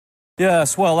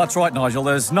Yes, well, that's right, Nigel.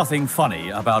 There's nothing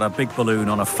funny about a big balloon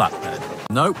on a flatbed.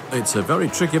 No, it's a very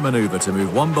tricky manoeuvre to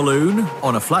move one balloon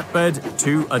on a flatbed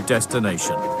to a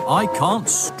destination. I can't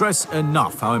stress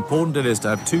enough how important it is to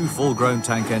have two full-grown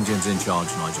tank engines in charge,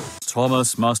 Nigel.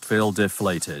 Thomas must feel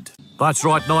deflated. That's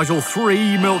right, Nigel.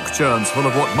 3 milk churns full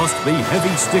of what must be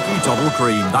heavy, sticky double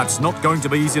cream. That's not going to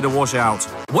be easy to wash out.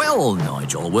 Well,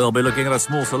 Nigel, we'll be looking at a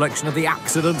small selection of the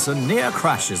accidents and near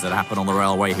crashes that happen on the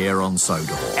railway here on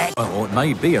Sodor. Or it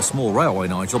may be a small railway,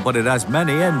 Nigel, but it has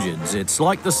many engines. It's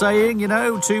like the saying, you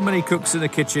know, too many cooks in the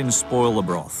kitchen spoil the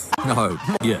broth. No.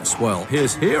 Yes, well,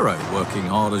 here's Hero working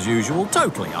hard as usual,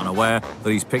 totally unaware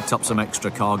that he's picked up some extra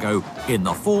cargo in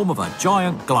the form of a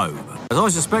giant globe. As I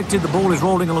suspected, the ball is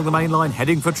rolling along the main line,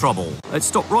 heading for trouble. Let's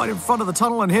stop right in front of the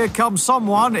tunnel, and here comes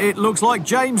someone. It looks like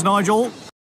James, Nigel.